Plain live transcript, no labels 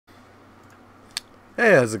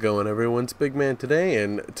Hey, how's it going everyone? It's Big Man today,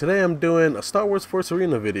 and today I'm doing a Star Wars Force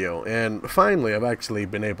Arena video, and finally I've actually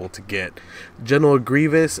been able to get General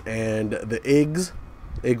Grievous and the IGs,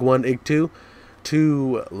 IG 1, IG 2,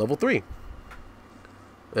 to level 3.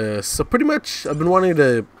 So pretty much I've been wanting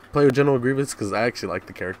to play with General Grievous because I actually like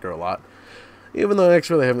the character a lot, even though I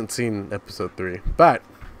actually haven't seen episode 3, but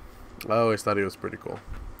I always thought he was pretty cool.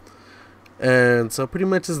 And so pretty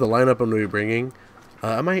much is the lineup I'm going to be bringing.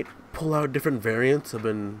 I might pull out different variants. I've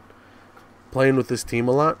been playing with this team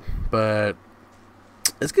a lot, but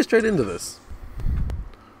let's get straight into this.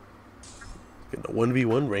 Get the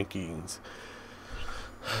 1v1 rankings.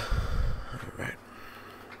 Alright.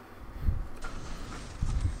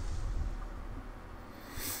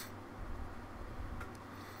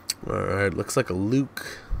 Alright, looks like a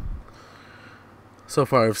Luke. So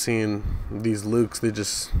far I've seen these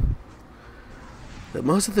Lukes,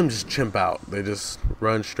 most of them just chimp out. They just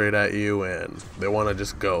run straight at you and they want to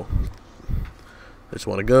just go. They just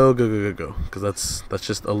want to go. Because that's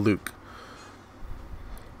just a Luke.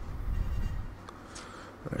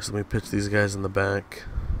 Alright, so let me pitch these guys in the back.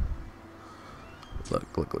 Look.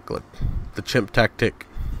 The chimp tactic.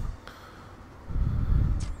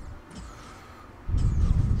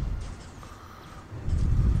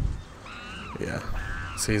 Yeah.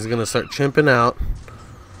 So he's going to start chimping out.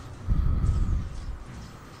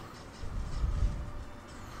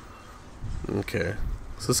 Okay,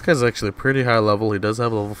 so this guy's actually pretty high level. He does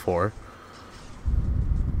have level 4.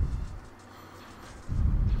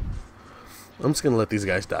 I'm just gonna let these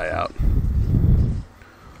guys die out.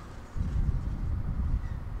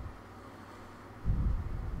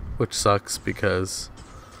 Which sucks because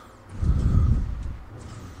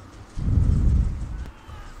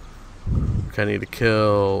I kinda need to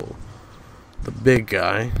kill the big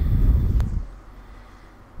guy.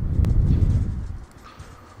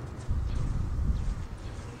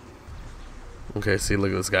 Okay, see,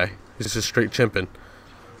 look at this guy. He's just straight chimping.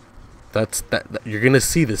 That you're gonna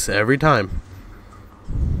see this every time.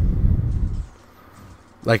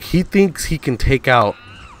 Like, he thinks he can take out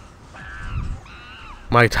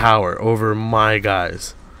my tower over my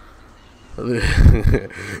guys.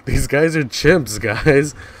 These guys are chimps,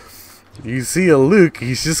 guys. You see a Luke,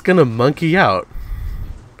 he's just gonna monkey out.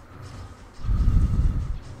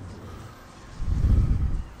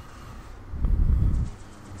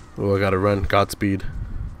 Oh, I gotta run. Godspeed.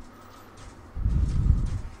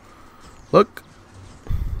 Look.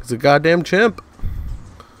 He's a goddamn chimp.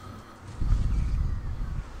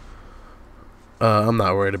 I'm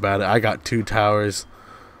not worried about it. I got 2 towers.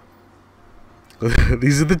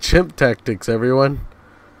 These are the chimp tactics, everyone.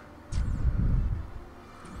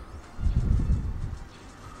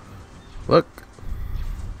 Look.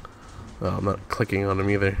 Oh, I'm not clicking on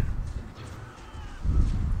him either.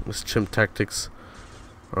 This chimp tactics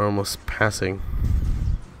are almost passing.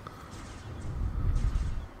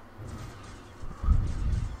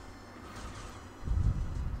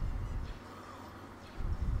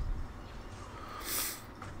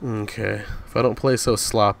 Okay, if I don't play so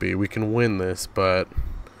sloppy, we can win this, but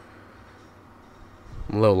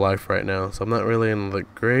I'm low life right now, so I'm not really in the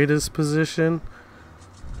greatest position.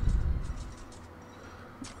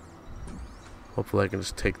 Hopefully I can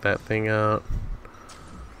just take that thing out.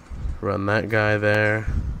 Run that guy there.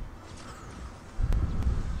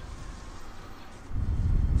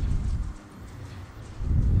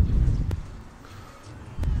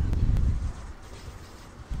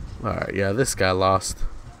 Alright, yeah, this guy lost.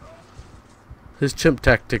 His chimp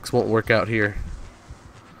tactics won't work out here.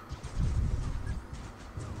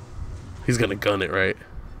 He's gonna gun it, right?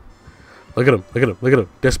 Look at him.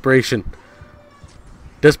 Desperation.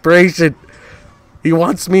 He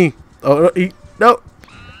wants me. Oh, no.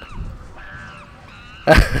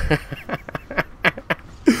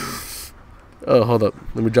 Oh, hold up.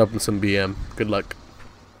 Let me drop him some BM. Good luck.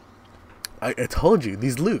 I told you,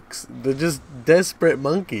 these Lukes, they're just desperate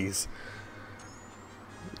monkeys.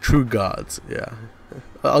 True gods, yeah.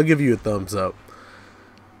 I'll give you a thumbs up.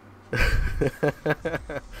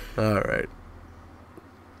 Alright.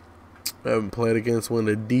 I haven't played against one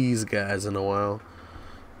of these guys in a while.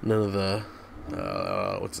 None of the,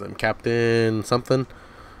 what's his name? Captain something?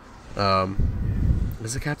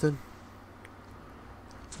 Is it Captain?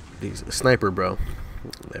 He's a sniper, bro.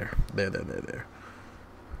 There.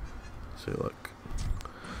 So look.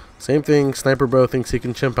 Same thing, Sniper Bro thinks he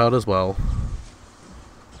can chimp out as well.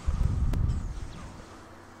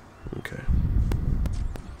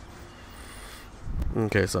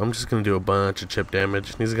 Okay, so I'm just gonna do a bunch of chip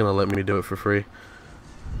damage. He's gonna let me do it for free.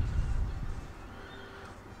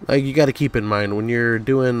 Like, you gotta keep in mind, when you're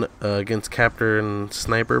doing against Captain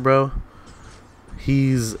Sniper Bro,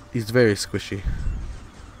 He's very squishy.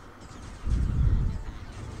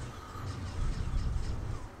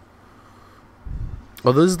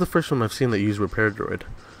 Oh, this is the first one I've seen that used Repair Droid,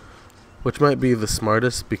 which might be the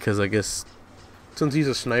smartest because I guess since he's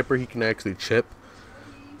a sniper, he can actually chip.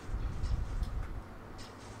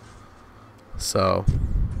 So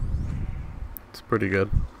it's pretty good.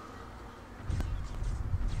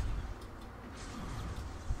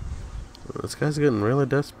 This guy's getting really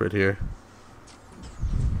desperate here.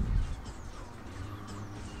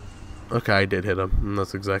 Okay, I did hit him, and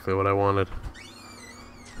that's exactly what I wanted.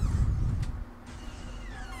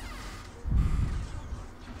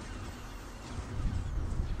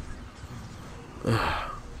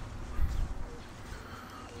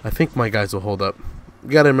 I think my guys will hold up. You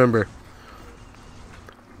gotta remember,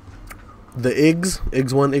 the Iggs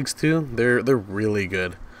 1, Iggs 2, they're really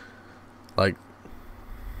good. Like,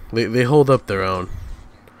 they hold up their own.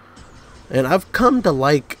 And I've come to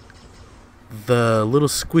like the little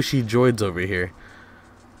squishy droids over here.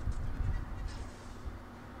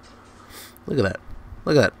 Look at that.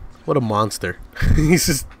 Look at that. What a monster.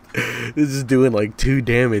 He's just doing like 2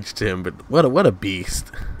 damage to him, but what a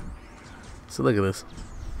beast. So look at this.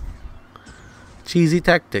 Cheesy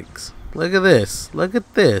tactics. Look at this. Look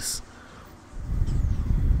at this.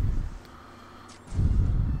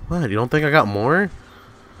 What? You don't think I got more?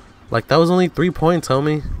 Like, that was only 3 points,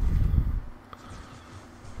 homie.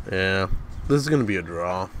 Yeah. This is gonna be a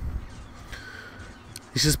draw.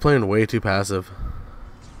 He's just playing way too passive.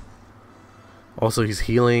 Also, he's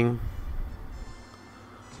healing.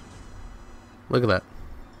 Look at that.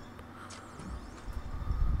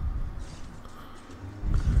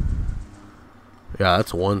 Yeah,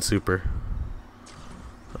 that's 1 super.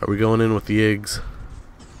 Are we going in with the Iggs?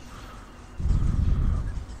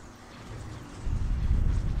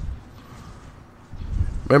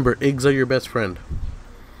 Remember, Iggs are your best friend.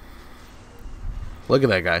 Look at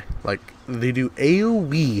that guy. Like, they do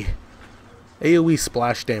AoE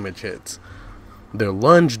splash damage hits. Their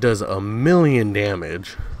lunge does 1,000,000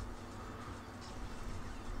 damage.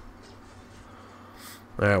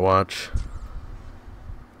 Alright, watch.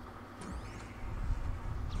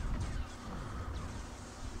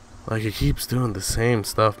 Like, he keeps doing the same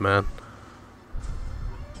stuff, man.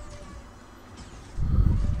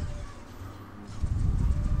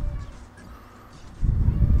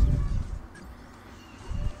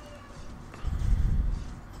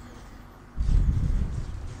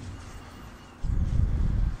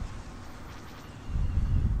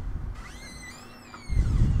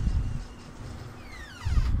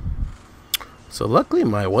 So luckily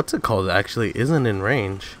my what's it called actually isn't in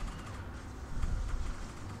range.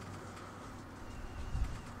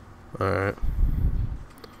 Alright.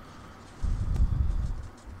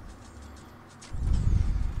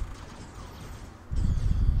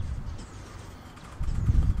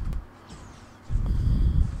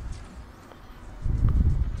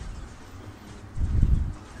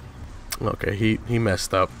 Okay, he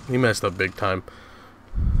messed up. He messed up big time.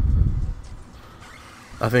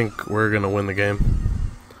 I think we're gonna win the game.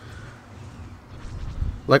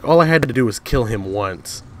 Like, all I had to do was kill him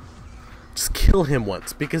once. Just kill him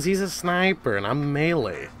once, because he's a sniper and I'm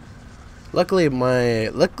melee. Luckily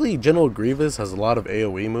General Grievous has a lot of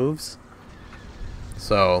AoE moves.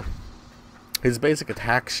 So his basic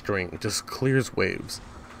attack string just clears waves.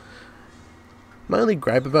 My only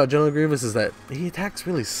gripe about General Grievous is that he attacks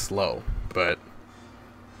really slow, but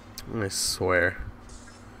I swear.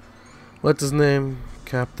 What's his name?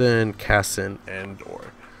 Captain Cassin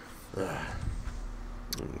Andor.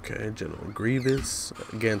 Okay, General Grievous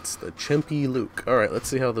against the Chimpy Luke. Alright, let's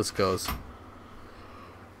see how this goes.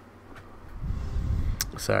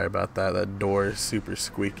 Sorry about that. That door is super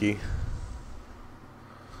squeaky.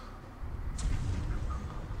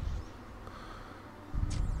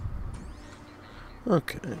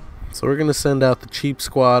 Okay, so we're gonna send out the cheap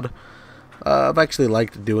squad. I've actually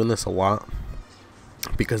liked doing this a lot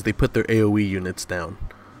because they put their AoE units down,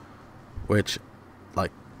 which,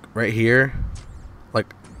 like, right here,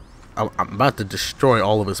 like, I'm about to destroy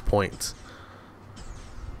all of his points.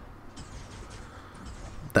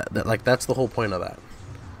 Like, that's the whole point of that,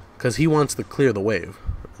 because he wants to clear the wave.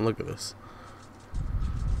 And look at this.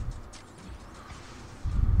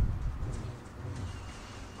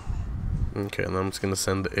 Okay, and I'm just gonna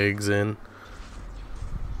send the Iggs in.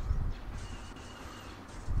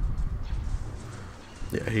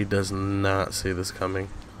 Yeah, he does not see this coming.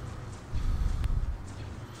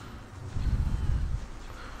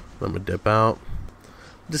 I'm gonna dip out.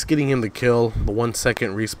 Just getting him the kill. The 1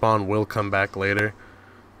 second respawn will come back later.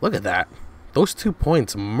 Look at that. Those 2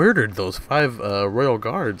 points murdered those 5 Royal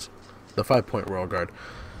Guards. The 5-point royal guard.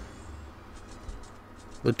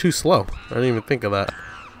 They're too slow. I didn't even think of that.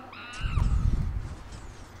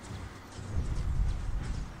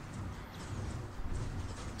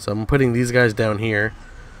 So I'm putting these guys down here.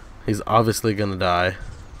 He's obviously gonna die.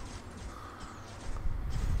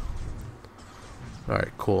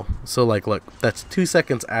 Alright, cool. So like, look, that's 2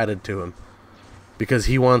 seconds added to him because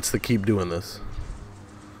he wants to keep doing this.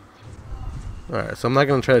 Alright, so I'm not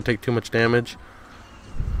gonna try to take too much damage.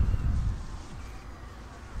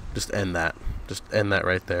 Just end that. Just end that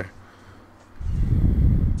right there.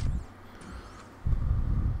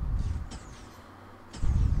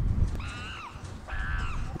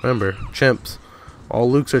 Remember, chimps. All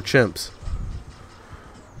Lukes are chimps.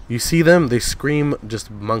 You see them, they scream just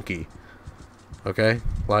monkey. Okay?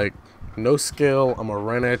 Like, no skill, I'm gonna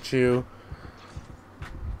run at you.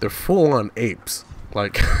 They're full on apes.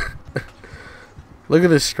 Like, look at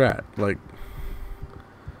this strat. Like,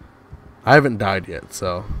 I haven't died yet,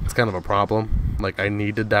 so it's kind of a problem. Like, I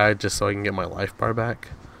need to die just so I can get my life bar back.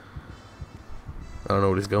 I don't know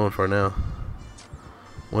what he's going for now.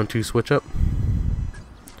 1-2 switch up.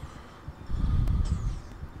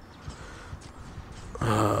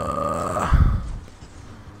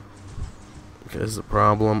 Okay, this is a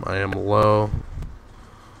problem. I am low.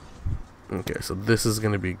 Okay, so this is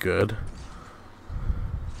gonna be good.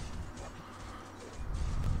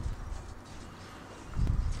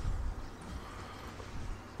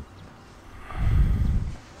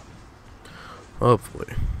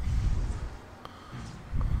 Hopefully.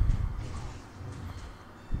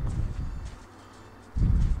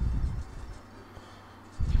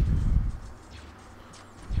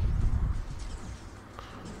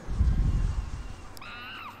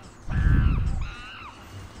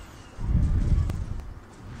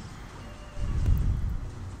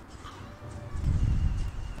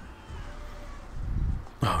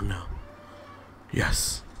 Oh no.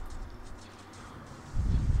 Yes.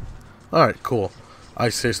 Alright, cool. I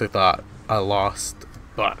seriously thought I lost,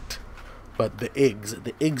 but the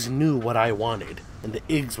Iggs knew what I wanted, and the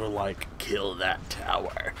Iggs were like, kill that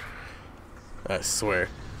tower. I swear.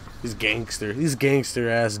 These gangster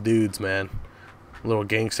ass dudes, man. Little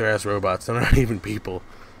gangster ass robots. They're not even people.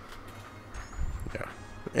 Yeah.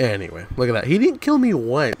 Anyway, look at that. He didn't kill me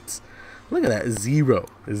once. Look at that. Zero.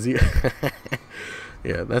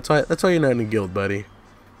 Yeah, that's why you're not in a guild, buddy.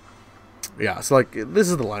 Yeah, so like, this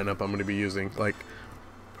is the lineup I'm going to be using. Like,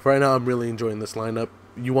 for right now, I'm really enjoying this lineup.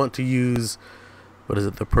 You want to use, what is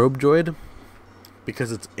it, the probe droid?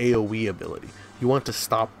 Because it's AoE ability. You want to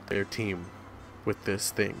stop their team with this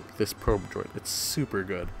thing, this probe droid. It's super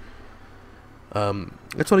good.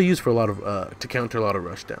 That's what I use for a lot of, to counter a lot of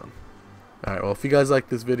rushdown. Alright, well, if you guys like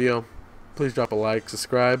this video, please drop a like,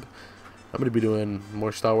 subscribe. I'm going to be doing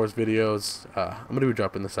more Star Wars videos. I'm going to be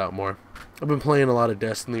dropping this out more. I've been playing a lot of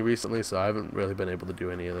Destiny recently, so I haven't really been able to do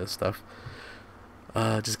any of this stuff.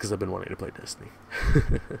 Just because I've been wanting to play Destiny.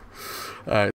 Alright.